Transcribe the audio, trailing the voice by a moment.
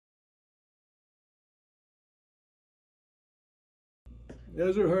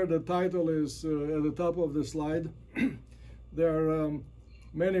As you heard, the title is at the top of the slide. There are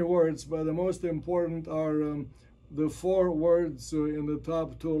many words, but the most important are the 4 words in the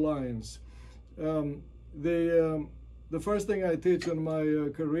top 2 lines. The first thing I teach in my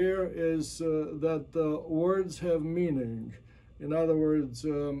career is that words have meaning. In other words,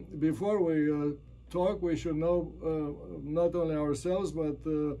 before we talk, we should know not only ourselves, but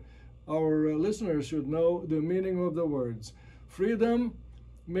our listeners should know the meaning of the words. Freedom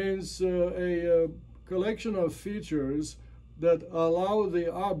means a collection of features that allow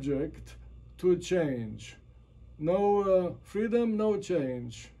the object to change. No freedom, no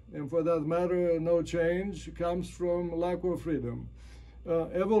change. And for that matter, no change comes from lack of freedom.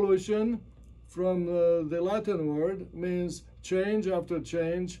 Evolution, from the Latin word, means change after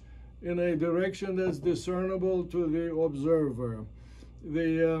change in a direction that's discernible to the observer.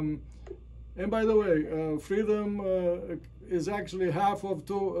 And by the way, freedom is actually half of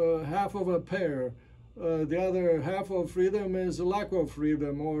a pear. The other half of freedom is lack of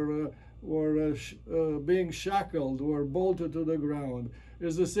freedom, or being shackled or bolted to the ground.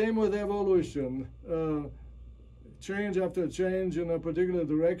 It's the same with evolution. Change after change in a particular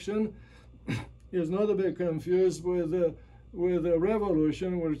direction is not to be confused with a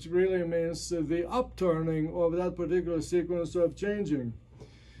revolution, which really means the upturning of that particular sequence of changing.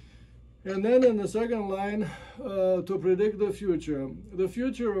 And then in the second line, to predict the future. The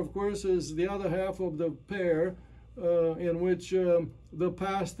future, of course, is the other half of the pear in which the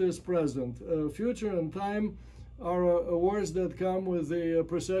past is present. Future and time are words that come with the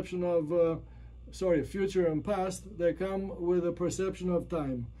perception of, future and past, they come with a perception of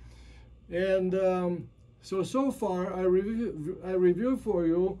time. And so far, I review for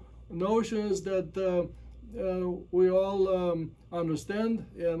you notions that we all understand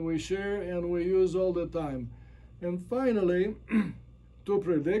and we share and we use all the time. And finally, to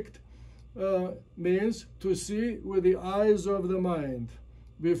predict means to see with the eyes of the mind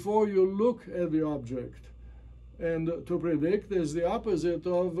before you look at the object. And to predict is the opposite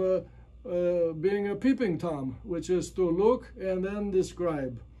of being a peeping Tom, which is to look and then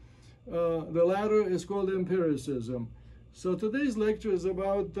describe. The latter is called empiricism. So today's lecture is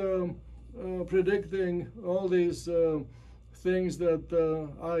about predicting all these things that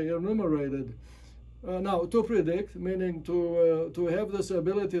I enumerated. Now, to predict, meaning to have this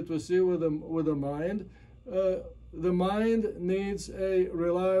ability to see with the mind, the mind needs a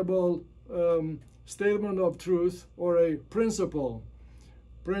reliable statement of truth or a principle.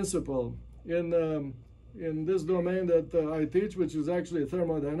 In this domain that I teach, which is actually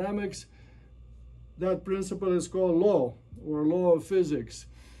thermodynamics, that principle is called law, or law of physics.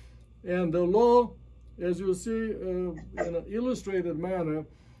 And the law, as you see in an illustrated manner,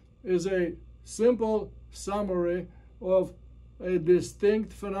 is a simple summary of a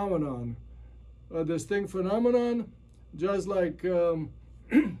distinct phenomenon. A distinct phenomenon, just like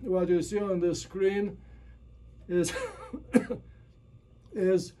what you see on the screen, is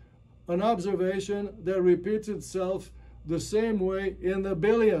an observation that repeats itself the same way in the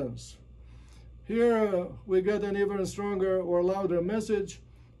billions. Here we get an even stronger or louder message.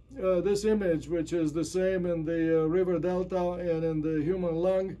 This image, which is the same in the river delta and in the human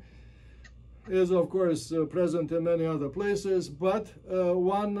lung, is of course present in many other places, but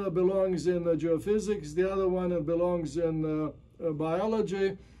one belongs in geophysics, the other one belongs in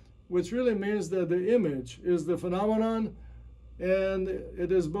biology, which really means that the image is the phenomenon, and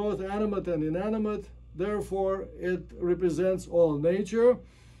it is both animate and inanimate. Therefore, it represents all nature,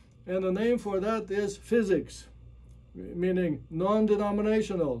 and the name for that is physics, meaning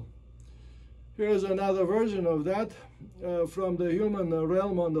non-denominational. Here's another version of that from the human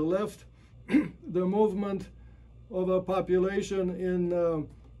realm on the left. The movement of a population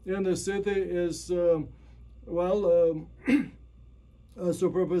in the city is, a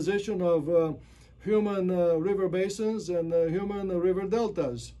superposition of human river basins and human river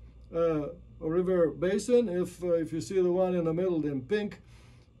deltas. A river basin, if you see the one in the middle in pink,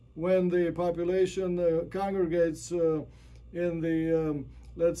 when the population congregates in the,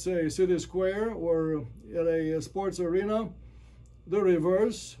 let's say, city square or at a sports arena, the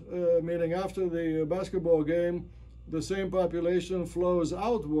reverse, meaning after the basketball game, the same population flows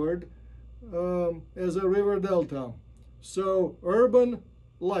outward as a river delta. So urban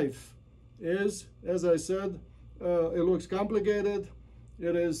life is, as I said, it looks complicated,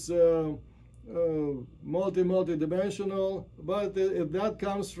 it is multi-dimensional, but that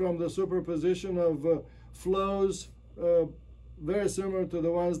comes from the superposition of flows very similar to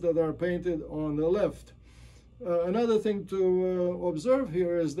the ones that are painted on the left. Another thing to observe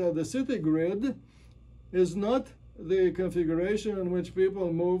here is that the city grid is not the configuration in which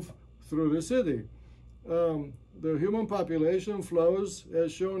people move through the city. The human population flows,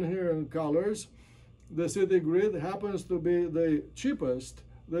 as shown here in colors. The city grid happens to be the cheapest,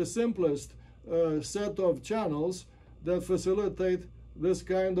 the simplest set of channels that facilitate this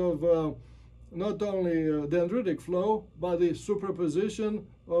kind of not only dendritic flow, but the superposition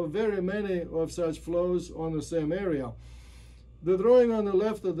of very many of such flows on the same area. The drawing on the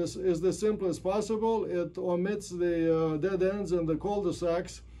left of this is the simplest possible. It omits the dead ends and the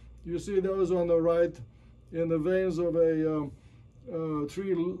cul-de-sacs. You see those on the right in the veins of a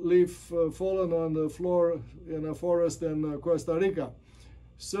tree leaf fallen on the floor in a forest in Costa Rica.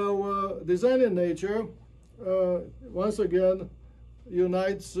 So design in nature, once again,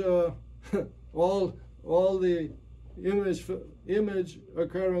 unites all the image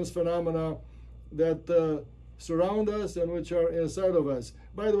occurrence phenomena that surround us and which are inside of us.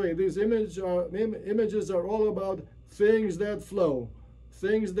 By the way, these images are all about things that flow,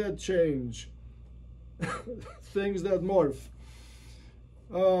 things that change, things that morph.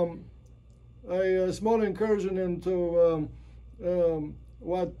 A small incursion into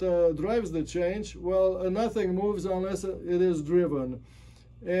what drives the change. Well, nothing moves unless it is driven.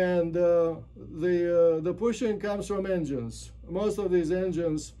 And the pushing comes from engines. Most of these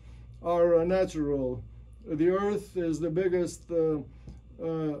engines are natural. The Earth is the biggest that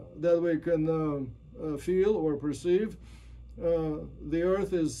we can feel or perceive. The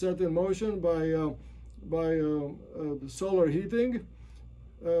Earth is set in motion by solar heating.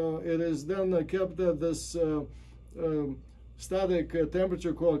 It is then kept at this static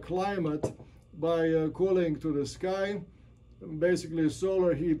temperature called climate by cooling to the sky. Basically,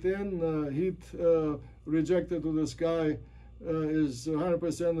 solar heat in, heat rejected to the sky is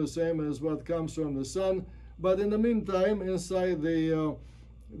 100% the same as what comes from the sun. But in the meantime, inside the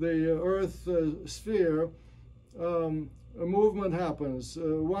Earth sphere, a movement happens.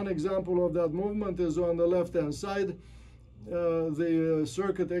 One example of that movement is on the left-hand side. The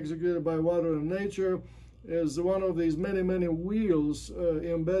circuit executed by water and nature is one of these many wheels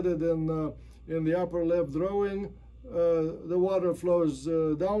embedded in the upper left drawing. The water flows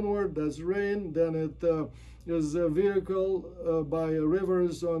downward, that's rain. Then it is a vehicle by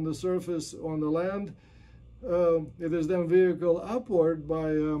rivers on the surface on the land. It is then vehicle upward by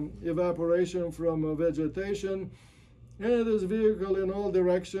evaporation from vegetation. And it is vehicle in all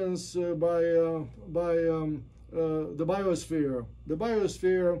directions by the biosphere. The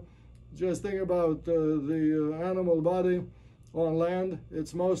biosphere, just think about the animal body on land.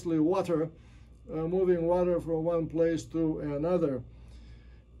 It's mostly water, moving water from one place to another.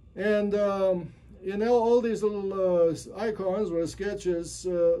 And all these little icons or sketches,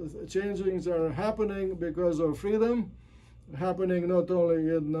 changings are happening because of freedom, happening not only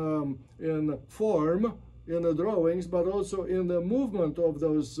in form, in the drawings, but also in the movement of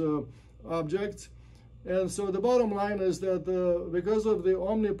those objects. And so the bottom line is that because of the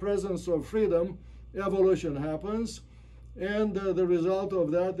omnipresence of freedom, evolution happens. And the result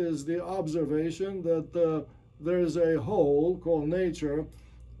of that is the observation that there is a whole called nature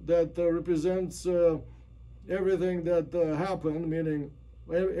that represents everything that happened, meaning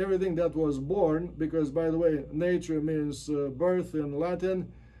everything that was born, because, by the way, nature means birth in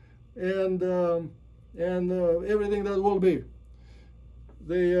Latin, and everything that will be.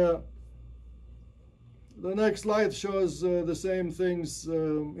 The next slide shows the same things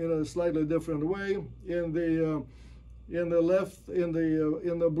in a slightly different way. In the left, in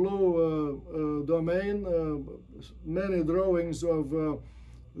the blue domain, many drawings of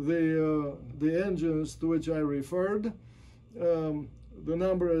the engines to which I referred. The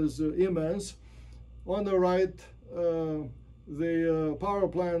number is immense. On the right, the power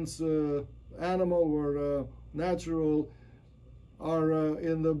plants, animal or natural, are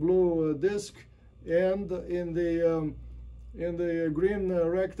in the blue disk, and in the green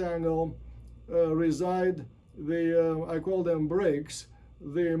rectangle reside I call them brakes,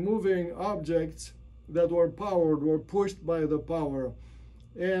 the moving objects that were powered, were pushed by the power.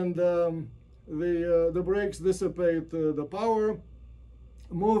 And the brakes dissipate the power.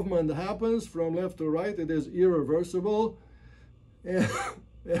 Movement happens from left to right. It is irreversible. And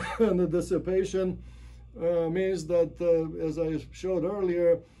the dissipation means that, as I showed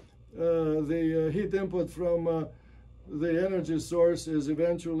earlier, the heat input from the energy source is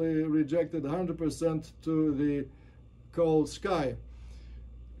eventually rejected 100% to the cold sky.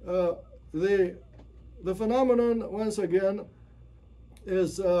 The phenomenon, once again,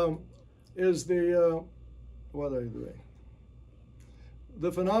 is the what are you doing?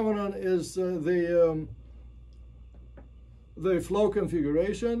 The phenomenon is the flow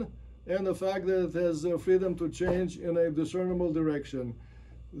configuration, and the fact that it has freedom to change in a discernible direction.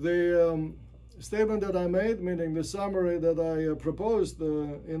 The statement that I made, meaning the summary that I proposed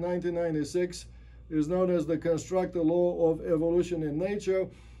in 1996, is known as the constructed law of evolution in nature.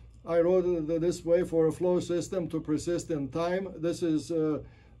 I wrote it this way: for a flow system to persist in time, this is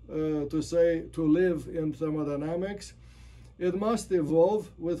to say, to live in thermodynamics, it must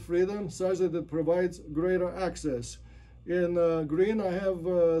evolve with freedom such that it provides greater access. In green, I have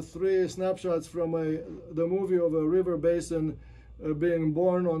 3 snapshots from the movie of a river basin being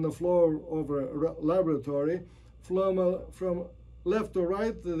born on the floor of a laboratory. From left to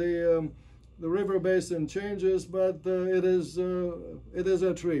right, the river basin changes, but it is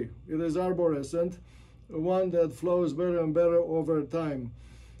a tree. It is arborescent, one that flows better and better over time.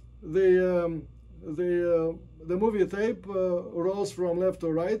 The movie tape rolls from left to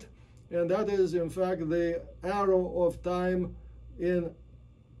right, and that is in fact the arrow of time in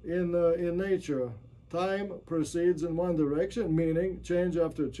nature. Time proceeds in one direction, meaning change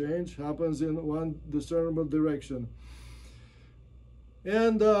after change happens in one discernible direction.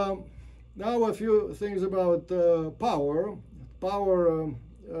 And now a few things about power. Power,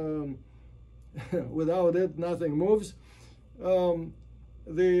 without it, nothing moves. And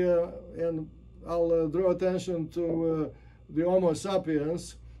I'll draw attention to the Homo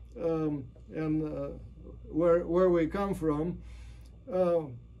sapiens and where we come from.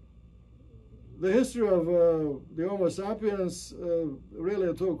 The history of the Homo sapiens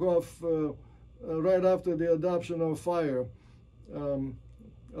really took off right after the adoption of fire,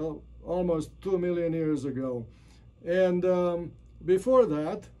 almost 2 million years ago. And before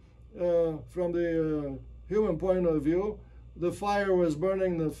that, from the human point of view, the fire was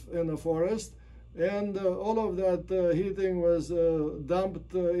burning in the forest, and all of that heating was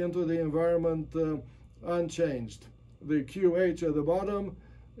dumped into the environment unchanged. The QH at the bottom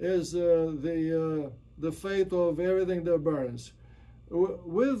is the fate of everything that burns.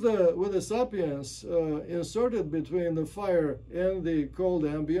 With the sapiens inserted between the fire and the cold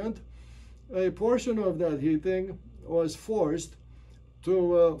ambient, a portion of that heating was forced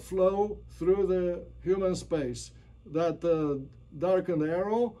to flow through the human space. That darkened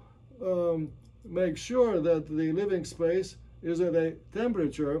arrow makes sure that the living space is at a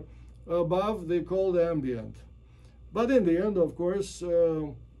temperature above the cold ambient. But in the end, of course,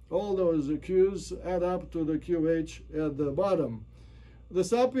 all those Q's add up to the QH at the bottom. The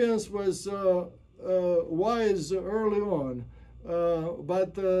sapiens was wise early on,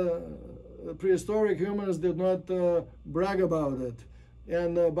 but prehistoric humans did not brag about it.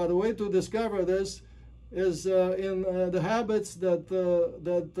 And by the way to discover this is in the habits that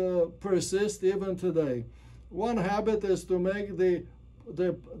persist even today. One habit is to make the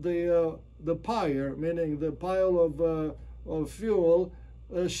pyre, meaning the pile of fuel,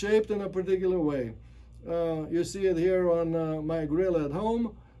 shaped in a particular way. You see it here on my grill at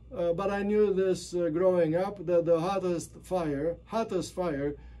home, but I knew this growing up, that the hottest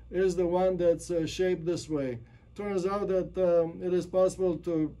fire is the one that's shaped this way. Turns out that it is possible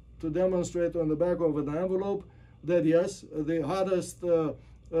to demonstrate on the back of an envelope that yes, the hottest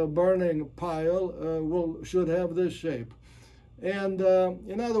burning pile should have this shape. And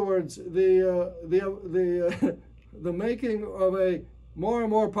in other words, the making of a more and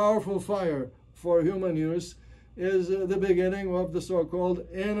more powerful fire for human use is the beginning of the so-called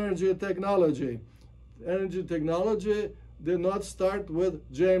energy technology. Energy technology did not start with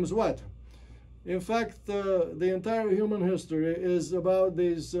James Watt. In fact, the entire human history is about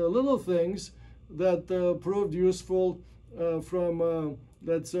these little things that proved useful from,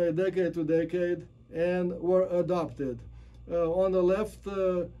 let's say, decade to decade and were adopted. On the left,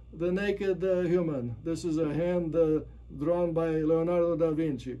 the naked human. This is a hand drawn by Leonardo da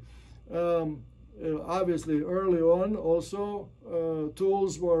Vinci. Obviously, early on, also,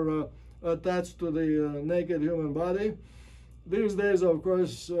 tools were attached to the naked human body. These days, of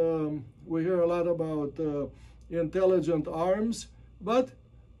course, we hear a lot about intelligent arms, but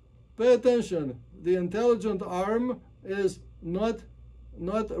pay attention. The intelligent arm is not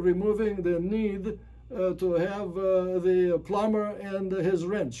removing the need to have the plumber and his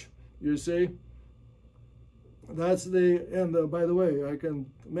wrench, you see. That's and by the way, I can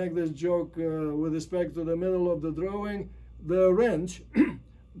make this joke with respect to the middle of the drawing. The wrench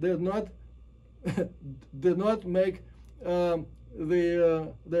did not make the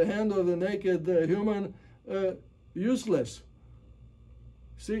hand of the naked human useless.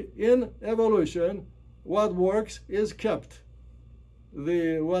 See, in evolution, what works is kept.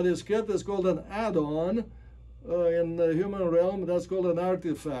 What is kept is called an add-on. In the human realm, that's called an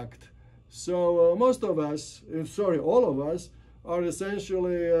artifact. So most of us, sorry, all of us, are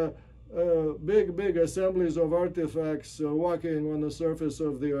essentially big assemblies of artifacts walking on the surface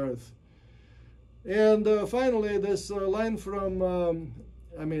of the earth. And finally, this line from,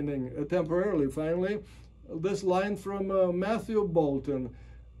 temporarily finally, this line from Matthew Bolton.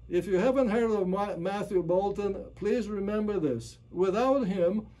 If you haven't heard of Matthew Bolton, please remember this. Without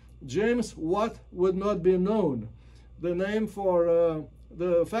him, James Watt would not be known. The name for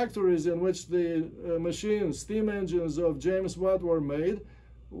the factories in which the steam engines of James Watt were made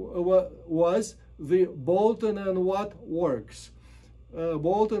was the Bolton and Watt Works.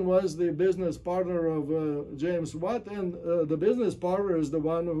 Bolton was the business partner of James Watt, and the business partner is the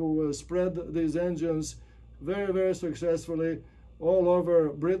one who spread these engines very, very successfully all over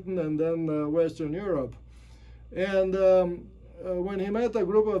Britain and then Western Europe. And when he met a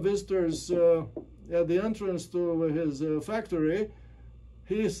group of visitors at the entrance to his factory,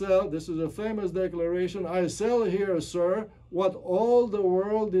 he said, this is a famous declaration, "I sell here, sir, what all the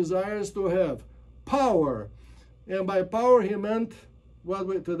world desires to have, power." And by power he meant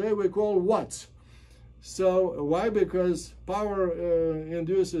what today we call watts. So why? Because power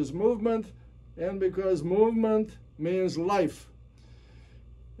induces movement, and because movement means life.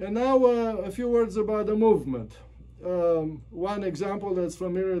 And now a few words about the movement. One example that's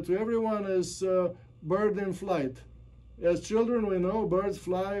familiar to everyone is bird in flight. As children, we know birds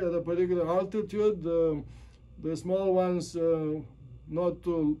fly at a particular altitude. The small ones not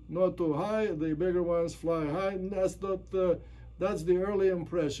too high. The bigger ones fly high. And that's the early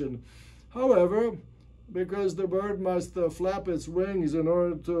impression. However, because the bird must flap its wings in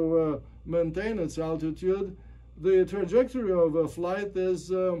order to maintain its altitude, the trajectory of a flight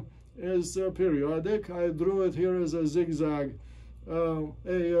is periodic. I drew it here as a zigzag,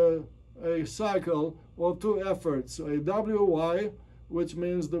 a cycle of two efforts, a WY, which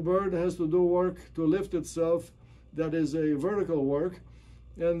means the bird has to do work to lift itself, that is a vertical work,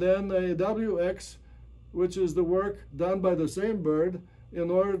 and then a WX, which is the work done by the same bird in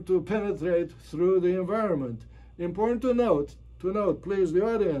order to penetrate through the environment. Important to note, please, the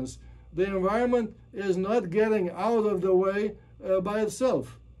audience, the environment is not getting out of the way by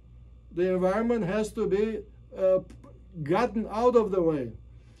itself. The environment has to be gotten out of the way.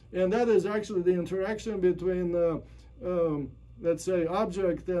 And that is actually the interaction between, let's say,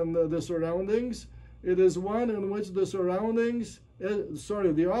 object and the surroundings. It is one in which the surroundings,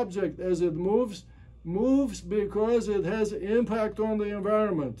 the object as it moves because it has impact on the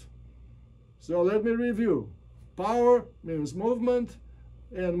environment. So let me review. Power means movement,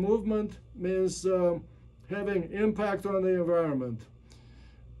 and movement means having impact on the environment.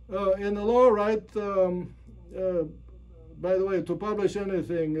 In the lower right, by the way, to publish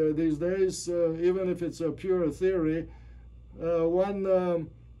anything these days, even if it's a pure theory, one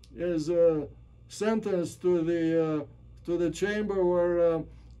is sentenced to the chamber where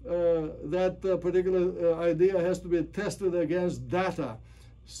that particular idea has to be tested against data.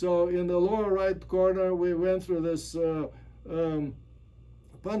 So in the lower right corner, we went through this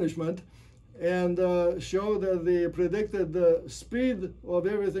punishment and show that the predicted speed of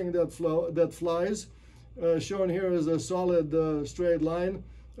everything that flies, shown here as a solid straight line,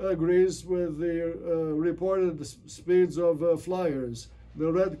 agrees with the reported speeds of flyers.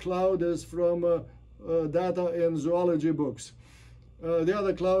 The red cloud is from data in zoology books. The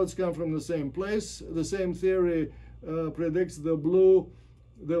other clouds come from the same place. The same theory predicts the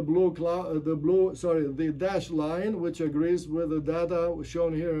dashed line, which agrees with the data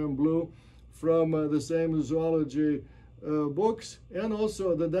shown here in blue from the same zoology books, and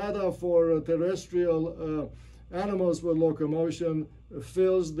also the data for terrestrial animals with locomotion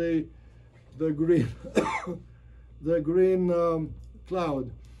fills the green the green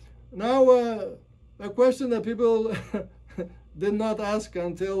cloud. Now, a question that people did not ask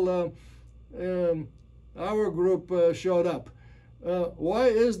until our group showed up. Why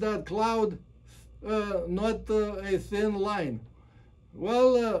is that cloud not a thin line?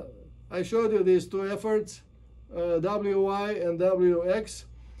 Well, I showed you these two efforts, WY and WX.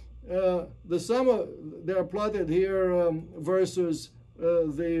 The sum of, they're plotted here versus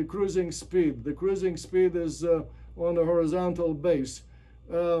the cruising speed. The cruising speed is on the horizontal base.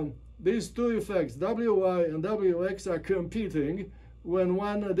 These two effects, WY and WX, are competing. When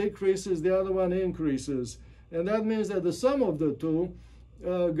one decreases, the other one increases. And that means that the sum of the two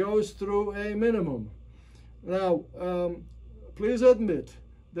goes through a minimum. Now, please admit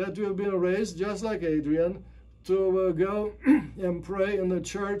that you've been raised, just like Adrian, to go and pray in the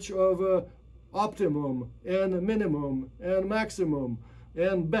church of optimum and minimum and maximum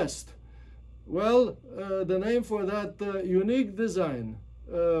and best. Well, the name for that unique design,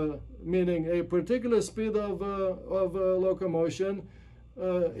 meaning a particular speed of locomotion,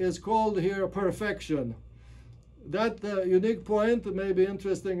 is called here perfection. That unique point may be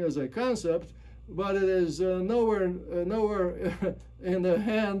interesting as a concept, but it is nowhere in the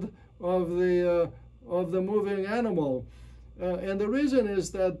hand of the moving animal. And the reason is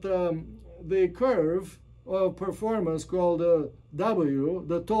that the curve of performance called W,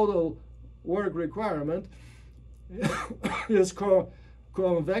 the total work requirement, is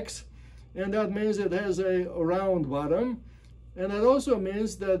convex, and that means it has a round bottom. And it also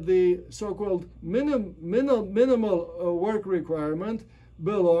means that the so-called minimal work requirement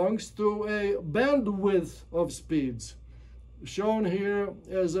belongs to a bandwidth of speeds, shown here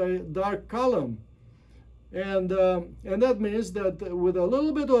as a dark column. And that means that with a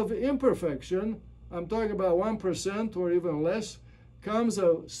little bit of imperfection, I'm talking about 1% or even less, comes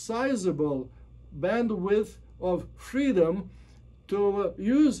a sizable bandwidth of freedom to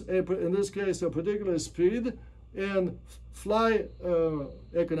use, in this case, a particular speed and fly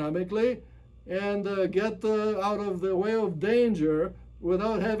economically and get out of the way of danger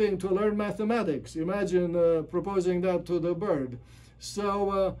without having to learn mathematics. Imagine proposing that to the bird.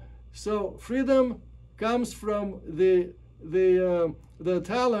 So freedom comes from the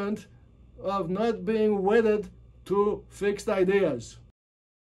talent of not being wedded to fixed ideas.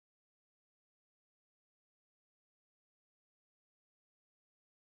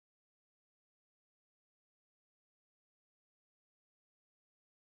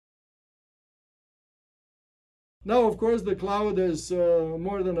 Now, of course, the cloud is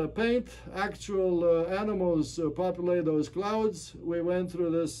more than a paint. Actual animals populate those clouds. We went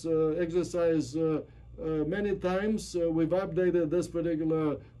through this exercise many times. We've updated this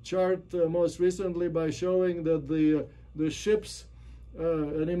particular chart most recently by showing that the ships,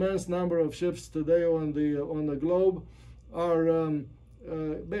 an immense number of ships today on the globe, are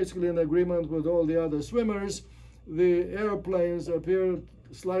basically in agreement with all the other swimmers. The airplanes appear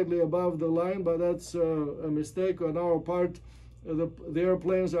slightly above the line, but that's a mistake on our part. The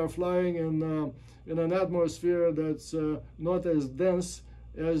airplanes are flying in an atmosphere that's not as dense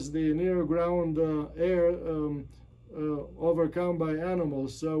as the near ground air overcome by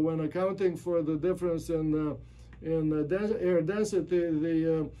animals. So when accounting for the difference in air density,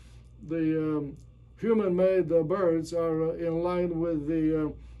 the human-made birds are in line with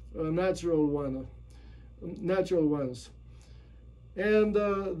the natural ones. And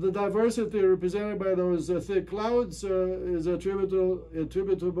the diversity represented by those thick clouds is attributable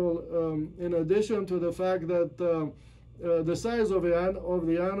in addition to the fact that the size of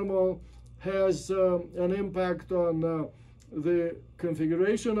the animal has an impact on the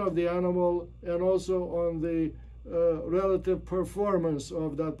configuration of the animal and also on the relative performance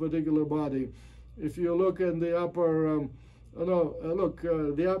of that particular body. If you look in the upper,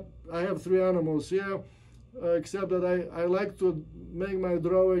 I have 3 animals here. Except that I like to make my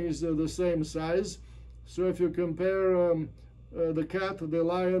drawings the same size. So if you compare the cat, the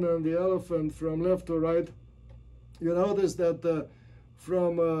lion, and the elephant from left to right, you notice that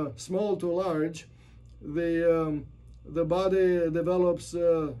from small to large, the body develops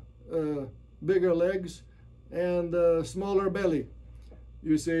bigger legs and smaller belly,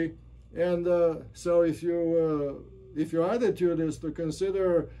 you see. And so if your attitude is to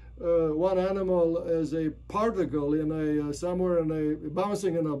consider one animal as a particle in somewhere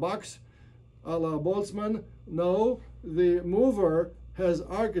bouncing in a box, a la Boltzmann. No, the mover has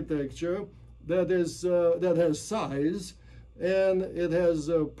architecture that has size, and it has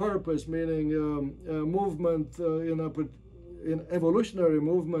purpose, meaning movement in evolutionary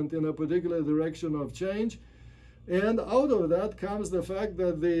movement in a particular direction of change. And out of that comes the fact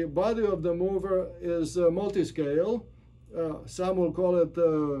that the body of the mover is multi-scale. Some will call it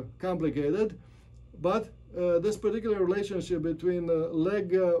complicated, but this particular relationship between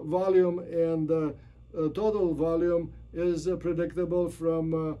leg volume and total volume is predictable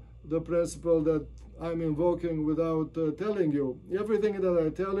from the principle that I'm invoking without telling you. Everything that I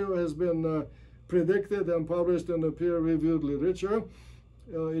tell you has been predicted and published in the peer-reviewed literature.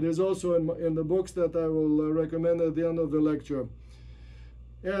 It is also in the books that I will recommend at the end of the lecture.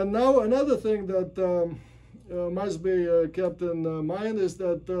 And now another thing that must be kept in mind is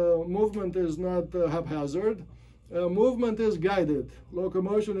that movement is not haphazard. Movement is guided.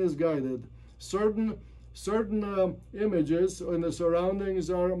 Locomotion is guided. Certain images in the surroundings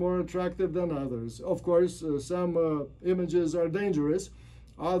are more attractive than others. Of course, some images are dangerous.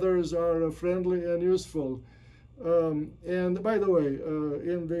 Others are friendly and useful. And by the way,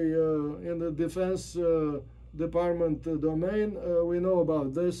 in the defense department domain, we know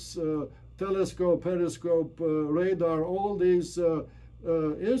about this. Telescope, periscope, radar, all these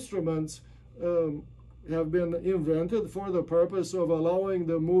instruments have been invented for the purpose of allowing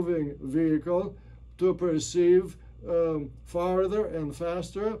the moving vehicle to perceive farther and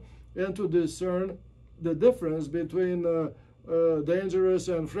faster and to discern the difference between dangerous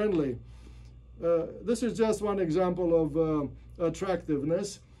and friendly. This is just one example of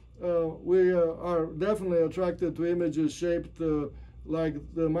attractiveness. We are definitely attracted to images shaped like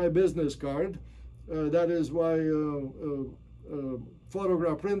my business card. That is why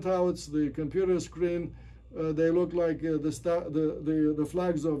photograph printouts, the computer screen, they look like the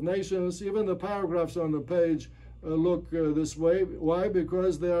flags of nations. Even the paragraphs on the page look this way. Why?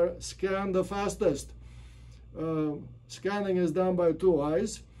 Because they are scanned the fastest. Scanning is done by two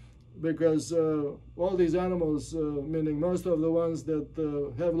eyes, because all these animals, meaning most of the ones that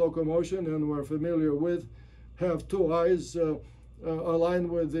have locomotion and we're familiar with, have two eyes aligned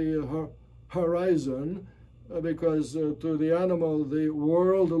with the horizon, because to the animal the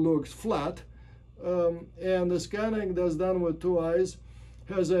world looks flat, and the scanning that's done with two eyes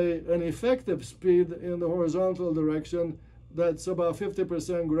has an effective speed in the horizontal direction that's about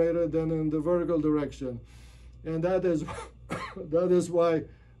 50% greater than in the vertical direction. And that is that is why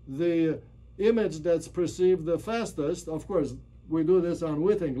the image that's perceived the fastest, of course we do this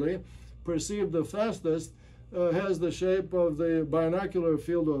unwittingly, perceived the fastest, has the shape of the binocular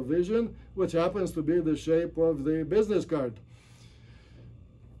field of vision, which happens to be the shape of the business card.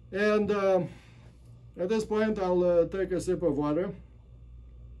 And at this point I'll take a sip of water.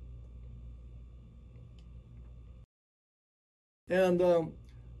 And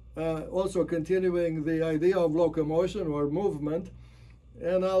also continuing the idea of locomotion or movement,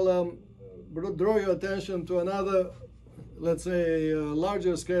 and I'll draw your attention to another, let's say,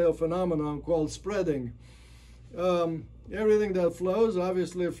 larger scale phenomenon called spreading. Everything that flows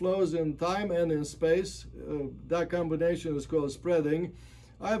obviously flows in time and in space. That combination is called spreading.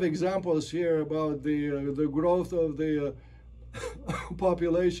 I have examples here about the growth of the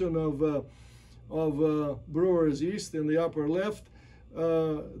population of Brewers East in the upper left,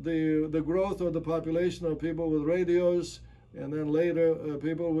 the growth of the population of people with radios, and then later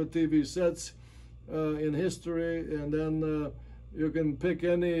people with TV sets in history, and then you can pick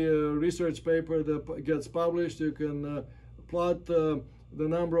any research paper that gets published. You can plot the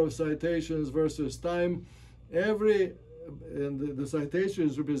number of citations versus time. And the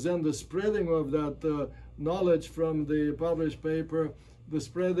citations represent the spreading of that knowledge from the published paper, the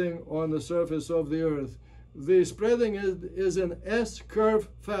spreading on the surface of the earth. The spreading is in S-curve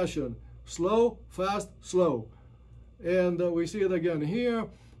fashion, slow, fast, slow. And we see it again here.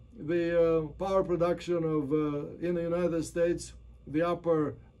 The power production of in the United States, the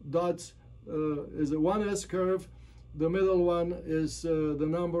upper dots is a 1S curve. The middle one is the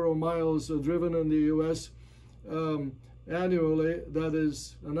number of miles driven in the U.S. Annually. That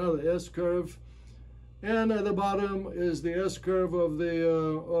is another S curve. And at the bottom is the S curve of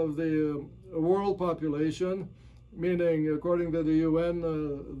the world population, meaning according to the UN,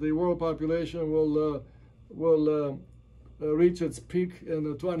 the world population will reach its peak in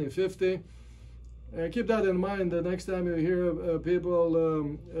 2050. And keep that in mind the next time you hear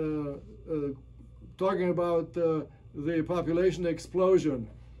people talking about the population explosion.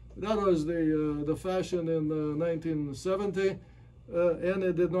 That was the fashion in 1970, and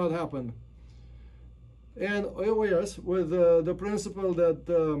it did not happen. And oh yes, with the principle that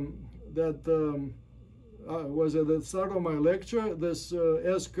was at the start of my lecture, this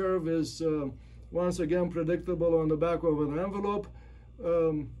S-curve is once again predictable on the back of an envelope.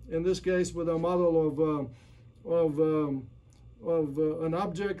 In this case, with a model of an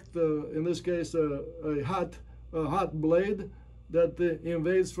object, in this case a hot blade that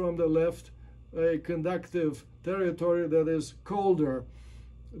invades from the left a conductive territory that is colder.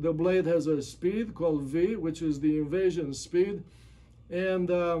 The blade has a speed called V, which is the invasion speed,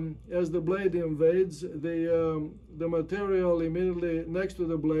 and as the blade invades, the material immediately next to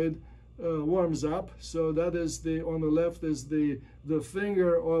the blade warms up. So that is on the left is the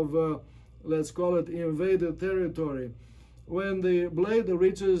finger of let's call it invaded territory. When the blade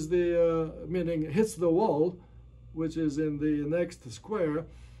reaches meaning hits the wall, which is in the next square,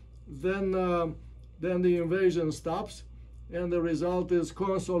 then the invasion stops, and the result is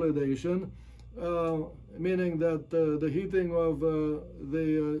consolidation, meaning that the heating of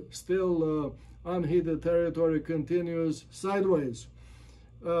the still unheated territory continues sideways.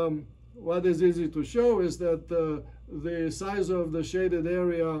 What is easy to show is that the size of the shaded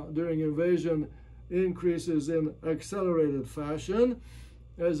area during invasion increases in accelerated fashion,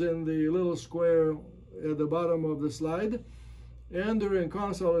 as in the little square at the bottom of the slide, and during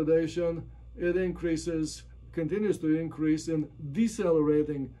consolidation it continues to increase in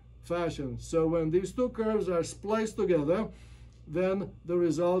decelerating fashion. So when these two curves are spliced together, then the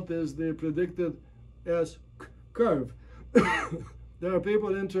result is the predicted S curve. There are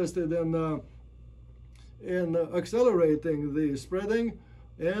people interested in accelerating the spreading,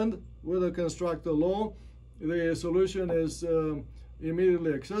 and with a constructor law, the solution is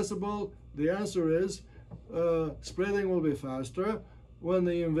immediately accessible. The answer is spreading will be faster when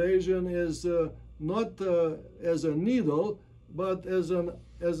the invasion is not as a needle, but as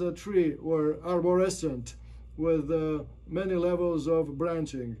a tree or arborescent with many levels of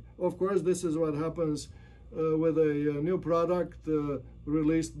branching. Of course, this is what happens with a new product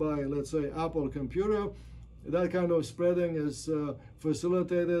released by, let's say, Apple computer. That kind of spreading is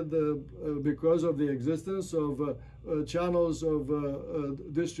facilitated because of the existence of channels of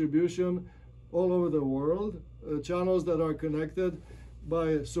distribution all over the world, channels that are connected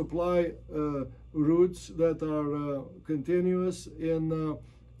by supply routes that are continuous in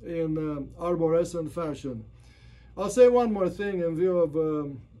arborescent fashion. I'll say one more thing in view of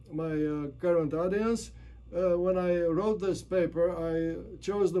my current audience. When I wrote this paper, I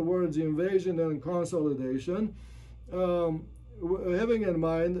chose the words invasion and consolidation, having in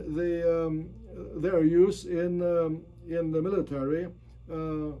mind their use in the military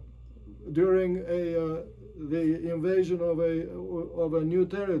during the invasion of a new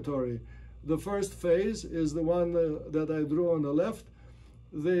territory. The first phase is the one that I drew on the left.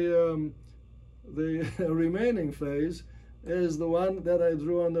 The remaining phase is the one that I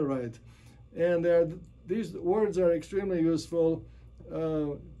drew on the right. And these words are extremely useful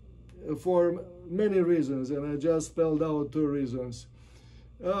for many reasons, and I just spelled out two reasons.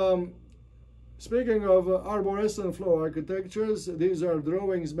 Speaking of arborescent flow architectures, these are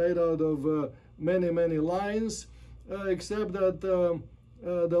drawings made out of many lines, except that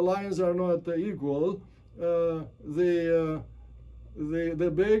the lines are not equal. The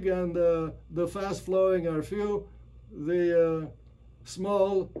big and the fast flowing are few. The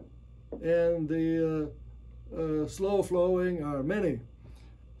small and the slow flowing are many.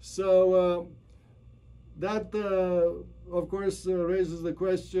 So that of course raises the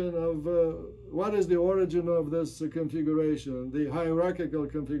question of what is the origin of this configuration, the hierarchical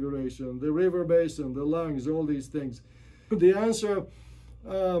configuration, the river basin, the lungs, all these things. The answer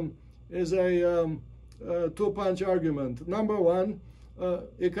is a two-punch argument. Number one,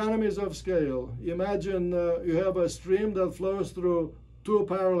 economies of scale. Imagine you have a stream that flows through two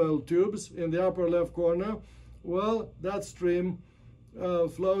parallel tubes in the upper left corner. Well, that stream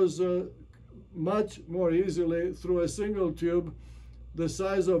flows much more easily through a single tube, the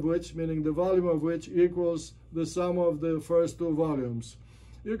size of which, meaning the volume of which, equals the sum of the first two volumes.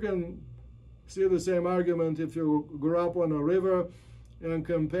 You can see the same argument if you grew up on a river and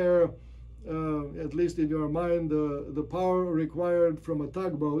compare, at least in your mind, the power required from a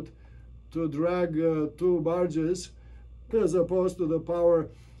tugboat to drag two barges, as opposed to the power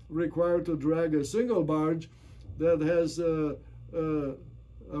required to drag a single barge that has a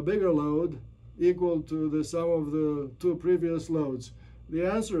bigger load equal to the sum of the two previous loads. The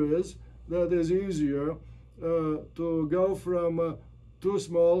answer is that it's easier to go from two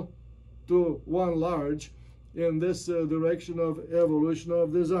small to one large in this direction of evolution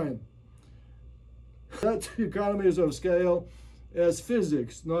of design. That's economies of scale as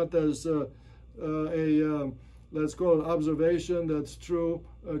physics, not as let's call it observation that's true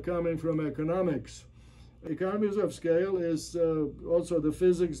coming from economics. Economies of scale is also the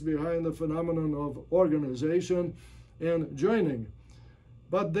physics behind the phenomenon of organization and joining.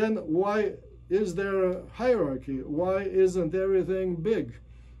 But then why is there a hierarchy? Why isn't everything big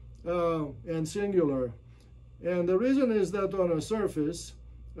and singular? And the reason is that on a surface,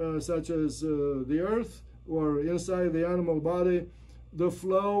 such as the earth or inside the animal body, the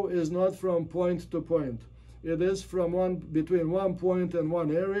flow is not from point to point. It is from between one point and one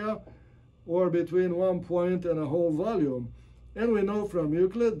area, or between one point and a whole volume. And we know from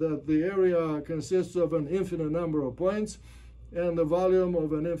Euclid that the area consists of an infinite number of points and the volume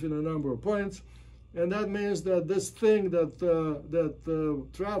of an infinite number of points. And that means that this thing that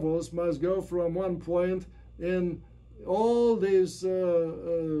travels must go from one point in all these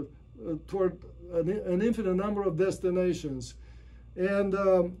toward an infinite number of destinations. And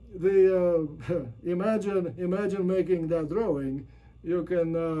imagine making that drawing. You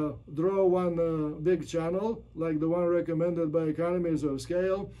can draw one big channel, like the one recommended by economies of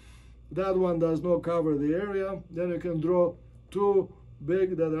scale. That one does not cover the area. Then you can draw two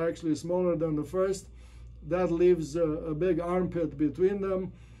big that are actually smaller than the first. That leaves a big armpit between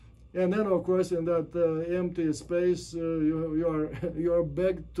them. And then, of course, in that empty space, you are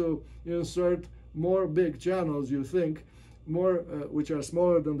begged to insert more big channels, you think. which are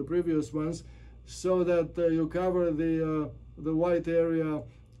smaller than the previous ones, so that you cover the white area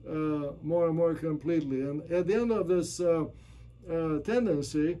more and more completely. And at the end of this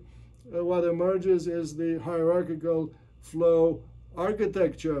tendency, what emerges is the hierarchical flow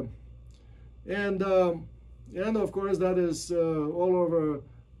architecture, and of course that is all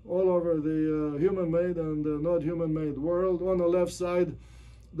over the human-made and not human-made world. On the left side,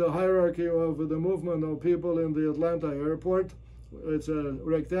 the hierarchy of the movement of people in the Atlanta airport. It's a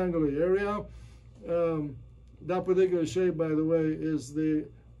rectangular area. That particular shape, by the way, is the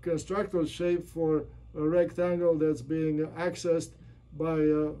constructed shape for a rectangle that's being accessed by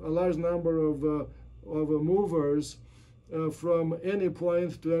a large number of movers from any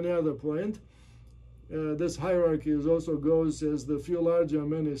point to any other point. This hierarchy also goes as the few large and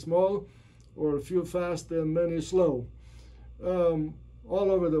many small, or few fast and many slow.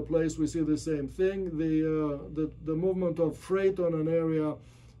 All over the place we see the same thing. The movement of freight on an area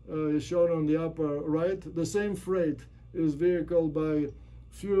is shown on the upper right. The same freight is vehicled by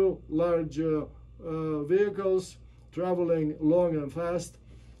few large vehicles traveling long and fast,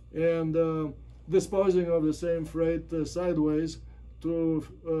 and disposing of the same freight sideways to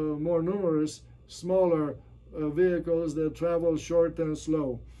more numerous smaller vehicles that travel short and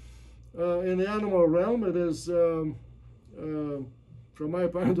slow. In the animal realm, it is from my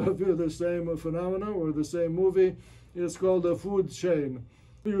point of view, the same phenomena or the same movie. It's called the food chain.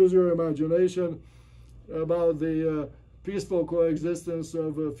 Use your imagination about the peaceful coexistence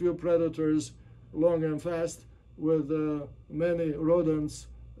of a few predators, long and fast, with many rodents,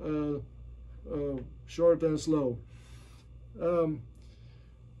 short and slow.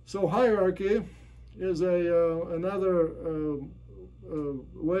 So hierarchy is another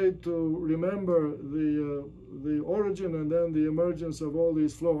way to remember the origin and then the emergence of all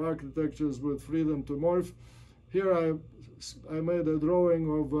these flow architectures with freedom to morph. Here I made a drawing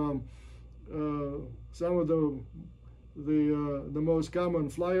of some of the most common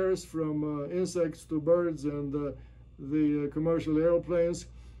flyers, from insects to birds and the commercial airplanes.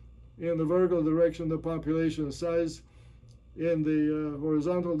 In the vertical direction, the population size. In the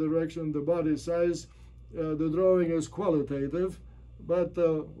horizontal direction, the body size. The drawing is qualitative, but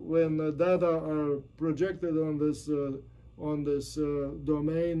when data are projected on this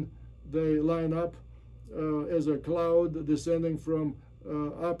domain, they line up as a cloud descending from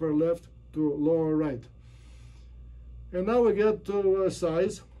upper left to lower right. And now we get to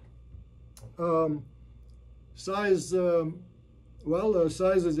size. Size is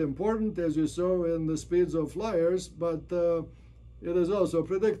important, as you saw in the speeds of flyers, but it is also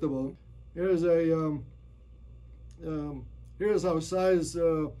predictable. Here's how size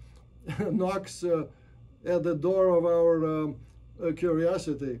knocks at the door of our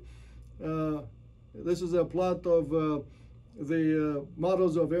curiosity. This is a plot of the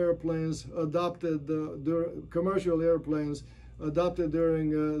models of airplanes adopted, commercial airplanes adopted during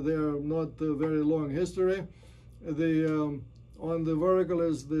their not very long history. On the vertical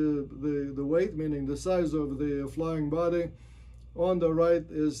is the weight, meaning the size of the flying body. On the right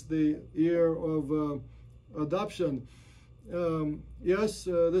is the year of adoption. Yes,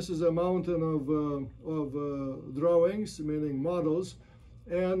 this is a mountain of drawings, meaning models,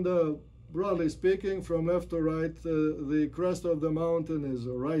 and broadly speaking, from left to right, the crest of the mountain is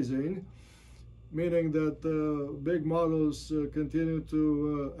rising, meaning that big models continue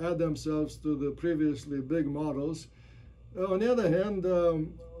to add themselves to the previously big models. On the other hand,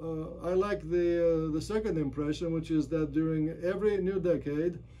 I like the second impression, which is that during every new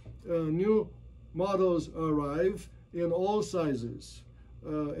decade, new models arrive in all sizes.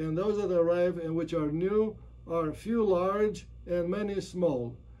 And those that arrive and which are new are few large and many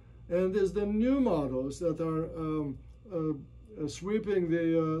small. And it's the new models that are sweeping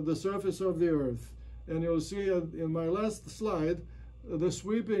the surface of the earth. And you'll see in my last slide, the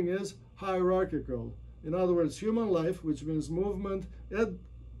sweeping is hierarchical. In other words, human life, which means movement,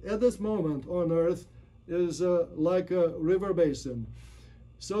 at this moment on Earth is like a river basin.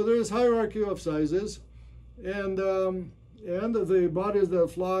 So there is hierarchy of sizes, and the bodies that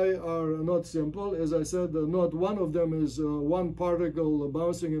fly are not simple. As I said, not one of them is one particle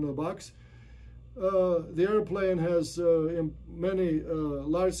bouncing in a box. The airplane has many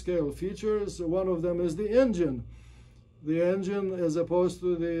large-scale features. One of them is the engine. The engine, as opposed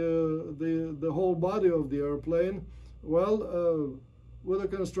to the whole body of the airplane. Well, with a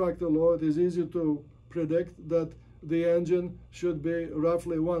constructor law, it is easy to predict that the engine should be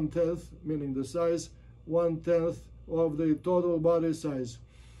roughly 1/10, meaning the size, 1/10 of the total body size.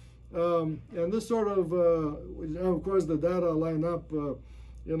 And this sort of course, the data line up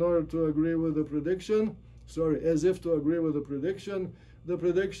in order to agree with the prediction. as if to agree with the prediction. The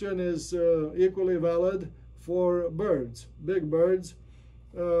prediction is equally valid for birds. Big birds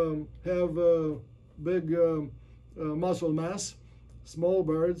have big muscle mass. Small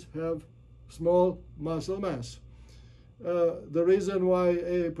birds have small muscle mass. The reason why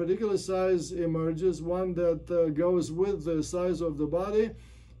a particular size emerges, one that goes with the size of the body,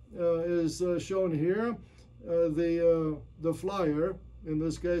 is shown here. The flyer, in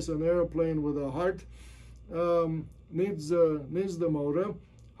this case an airplane with a heart, needs the motor.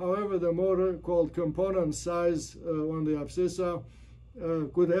 However, the motor, called component size on the abscissa,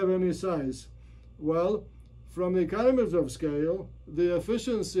 could have any size. Well, from the economies of scale, the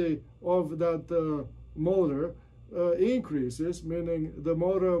efficiency of that motor increases, meaning the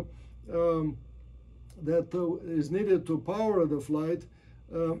motor that is needed to power the flight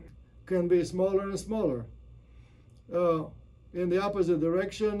can be smaller and smaller. In the opposite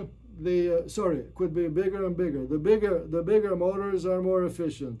direction, could be bigger and bigger. The bigger motors are more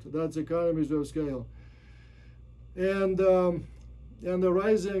efficient. That's economies of scale. And the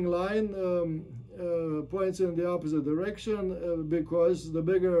rising line points in the opposite direction because the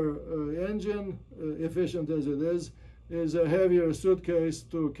bigger engine, efficient as it is a heavier suitcase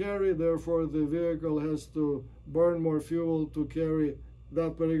to carry. Therefore, the vehicle has to burn more fuel to carry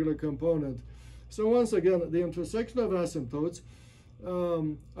that particular component. So once again, the intersection of asymptotes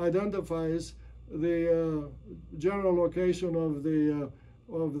identifies the general location of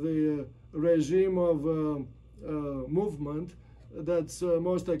the regime of movement that's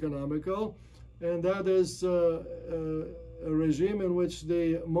most economical, and that is a regime in which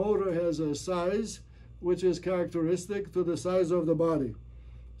the motor has a size which is characteristic to the size of the body.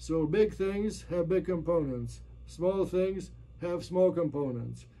 So big things have big components. Small things have small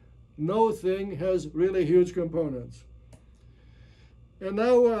components. No thing has really huge components. And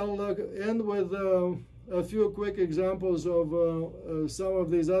now I'll end with a few quick examples of some of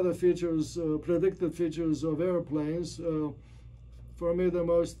these other features, predicted features of airplanes. For me, the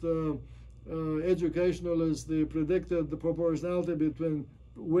most educational is the proportionality between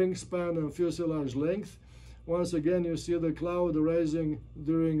wingspan and fuselage length. Once again, you see the cloud rising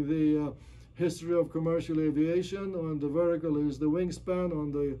during the history of commercial aviation. On the vertical is the wingspan,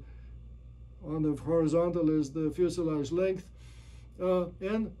 on the horizontal is the fuselage length.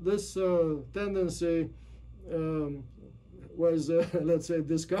 And this tendency was, let's say,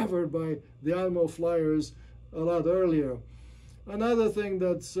 discovered by the animal flyers a lot earlier. Another thing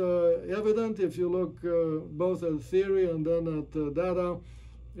that's evident if you look both at theory and then at data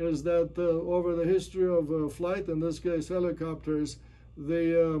is that over the history of flight, in this case helicopters,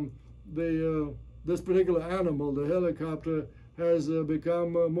 this particular animal, the helicopter, has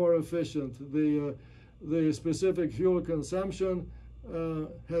become more efficient. The specific fuel consumption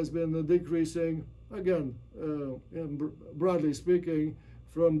has been decreasing, again, broadly speaking,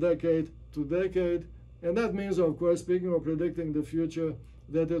 from decade to decade. And that means, of course, speaking of predicting the future,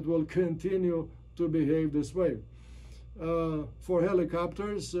 that it will continue to behave this way. For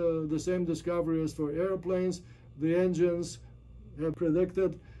helicopters, the same discovery as for airplanes. The engines have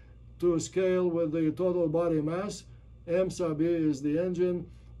predicted to scale with the total body mass. M sub E is the engine.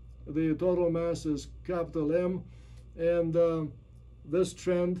 The total mass is capital M. And this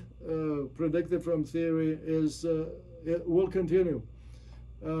trend, predicted from theory, it will continue.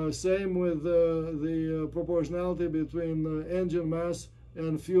 Same with the proportionality between engine mass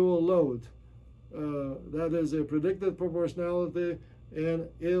and fuel load. That is a predicted proportionality, and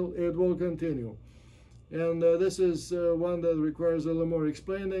it will continue. And this is one that requires a little more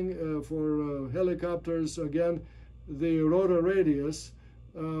explaining. For helicopters, again, the rotor radius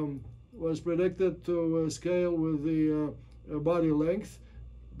was predicted to scale with the body length,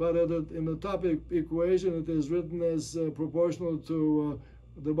 but in the top equation it is written as proportional to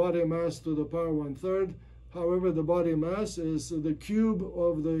the body mass to the power 1/3. However, the body mass is the cube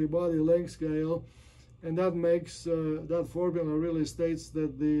of the body length scale, and that makes that formula really states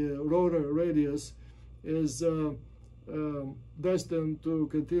that the rotor radius is destined to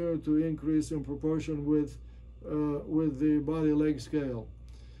continue to increase in proportion with the body length scale.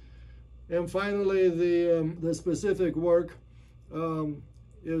 And finally, the specific work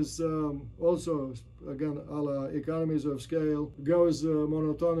is also, again, a la economies of scale, goes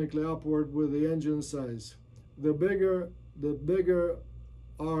monotonically upward with the engine size. The bigger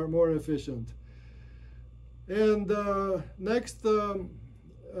are more efficient. And next,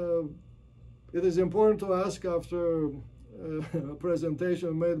 it is important to ask, after a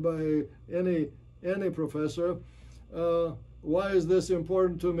presentation made by any professor, why is this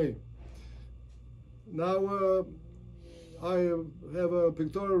important to me? Now, I have a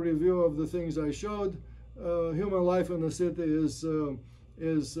pictorial review of the things I showed. human life in the city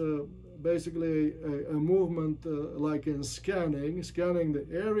is basically a movement like in scanning the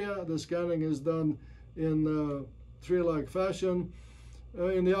area. The scanning is done in tree-like fashion.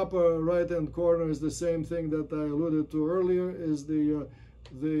 In the upper right-hand corner is the same thing that I alluded to earlier, is the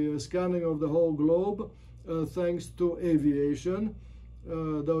scanning of the whole globe thanks to aviation.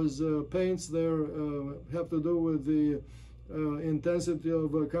 Those paints there have to do with the intensity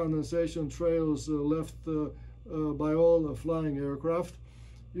of condensation trails left by all flying aircraft.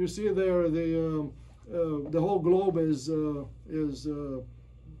 You see there the whole globe is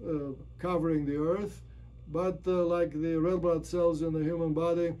covering the Earth, but like the red blood cells in the human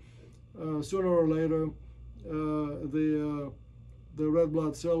body, sooner or later the red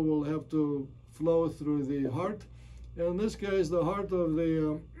blood cell will have to flow through the heart. In this case, the heart of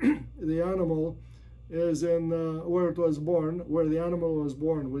the animal is in where it was born, where the animal was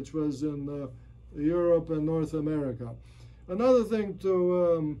born, which was in Europe and North America. Another thing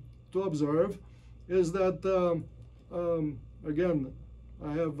to observe is that again,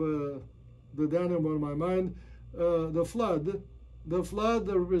 I have the Danube on my mind. The flood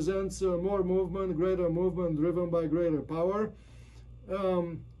represents more movement, greater movement driven by greater power.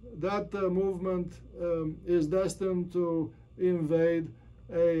 That movement is destined to invade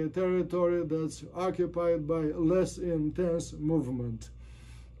a territory that's occupied by less intense movement.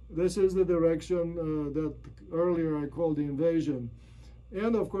 This is the direction that earlier I called the invasion.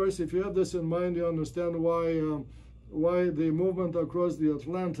 And of course, if you have this in mind, you understand why the movement across the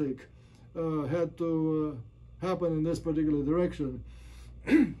Atlantic had to happen in this particular direction.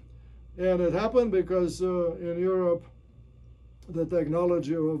 And it happened because in Europe, the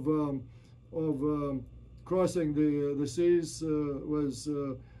technology of crossing the seas was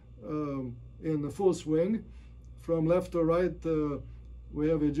in full swing. From left to right, we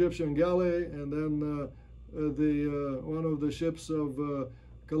have Egyptian galley, and then one of the ships of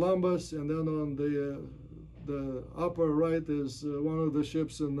Columbus, and then on the upper right is one of the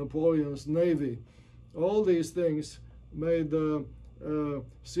ships in Napoleon's navy. All these things made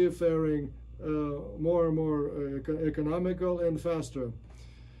seafaring more and more economical and faster.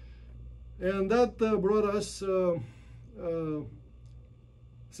 And that brought us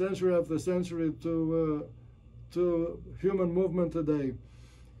century after century to human movement today.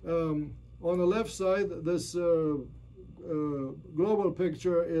 On the left side, this global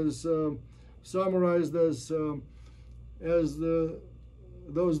picture is summarized as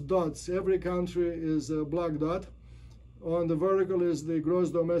those dots. Every country is a black dot. On the vertical is the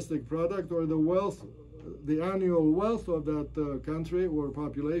gross domestic product, or the wealth, the annual wealth of that country or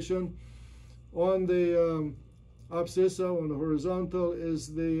population. On the abscissa, on the horizontal,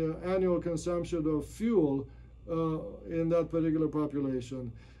 is the annual consumption of fuel in that particular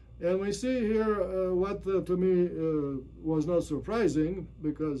population. And we see here what to me was not surprising,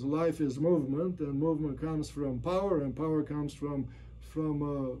 because life is movement, and movement comes from power, and power comes from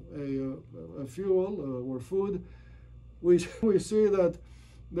a fuel or food. We see that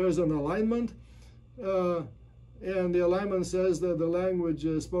there's an alignment, and the alignment says that the language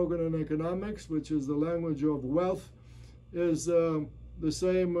spoken in economics, which is the language of wealth, is the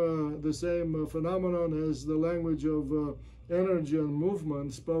same phenomenon as the language of energy and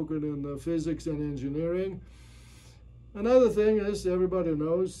movement spoken in physics and engineering. Another thing is, everybody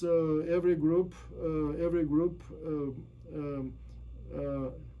knows, every group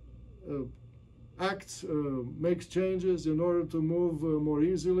acts, makes changes in order to move more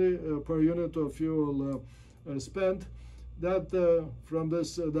easily per unit of fuel spent. That from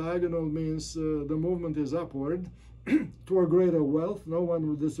this diagonal means the movement is upward toward greater wealth. No one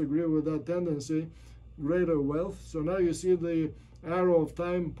would disagree with that tendency, greater wealth. So now you see the arrow of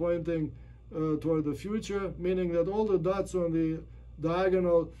time pointing toward the future, meaning that all the dots on the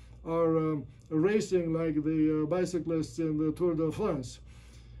diagonal are racing like the bicyclists in the Tour de France.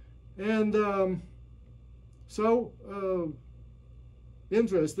 And so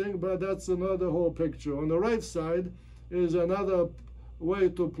interesting, but that's another whole picture. On the right side is another way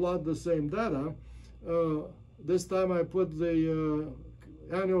to plot the same data. This time I put the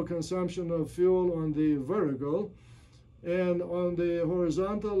annual consumption of fuel on the vertical, and on the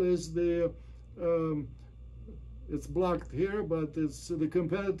horizontal is the it's blocked here, but it's the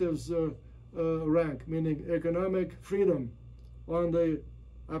competitives rank, meaning economic freedom. On the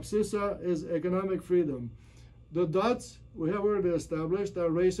abscissa is economic freedom. The dots, we have already established, are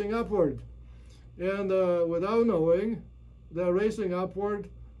racing upward. And without knowing, they're racing upward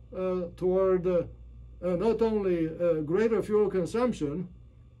toward not only greater fuel consumption,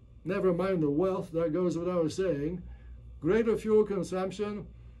 never mind the wealth, that goes without saying, greater fuel consumption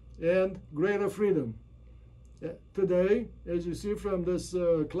and greater freedom. Today, as you see from this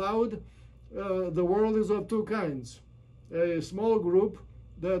cloud, the world is of two kinds. A small group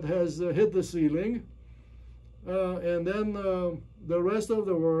that has hit the ceiling, and then the rest of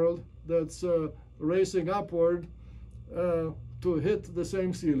the world that's racing upward to hit the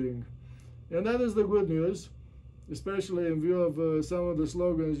same ceiling. And that is the good news, especially in view of some of the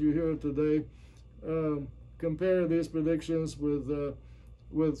slogans you hear today. Compare these predictions with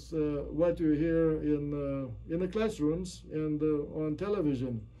what you hear in the classrooms and on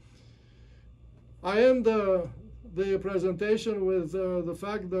television. I end the presentation with the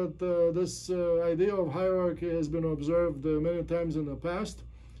fact that this idea of hierarchy has been observed many times in the past.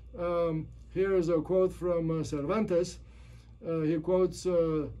 Here is a quote from Cervantes. He quotes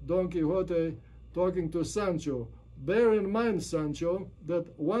Don Quixote talking to Sancho. "Bear in mind, Sancho, that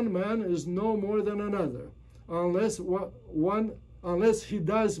one man is no more than another, unless he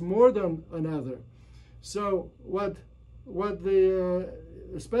does more than another." So what the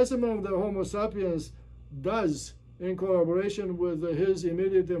specimen of the Homo sapiens does in collaboration with his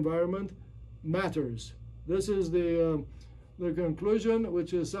immediate environment matters. This is the conclusion,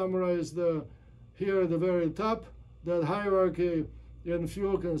 which is summarized here at the very top, that hierarchy in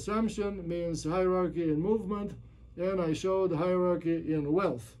fuel consumption means hierarchy in movement, and I showed hierarchy in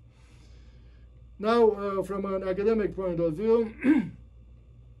wealth. Now, from an academic point of view,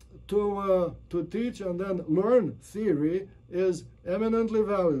 to teach and then learn theory is eminently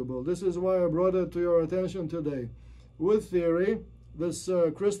valuable. This is why I brought it to your attention today. With theory, this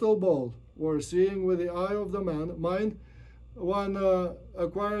crystal ball, or seeing with the eye of the mind, one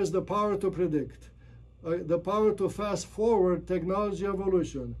acquires the power to predict, the power to fast forward technology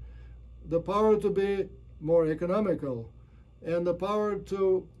evolution, the power to be more economical, and the power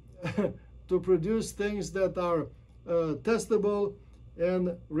to to produce things that are testable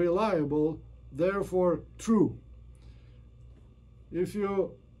and reliable, therefore true. If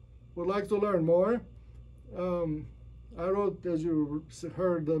you would like to learn more, I wrote, as you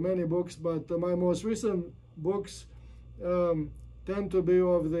heard, many books, but my most recent books tend to be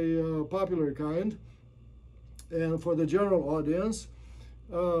of the popular kind and for the general audience.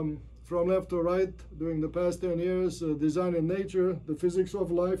 From left to right, during the past 10 years, Design in Nature, The Physics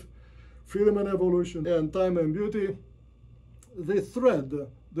of Life, Freedom and Evolution, and Time and Beauty. The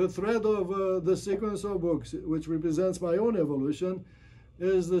thread of the sequence of books, which represents my own evolution,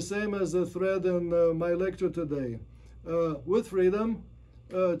 is the same as the thread in my lecture today. With freedom,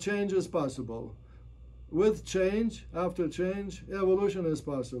 change is possible. With change, after change, evolution is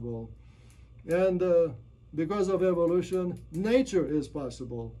possible. And because of evolution, nature is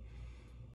possible.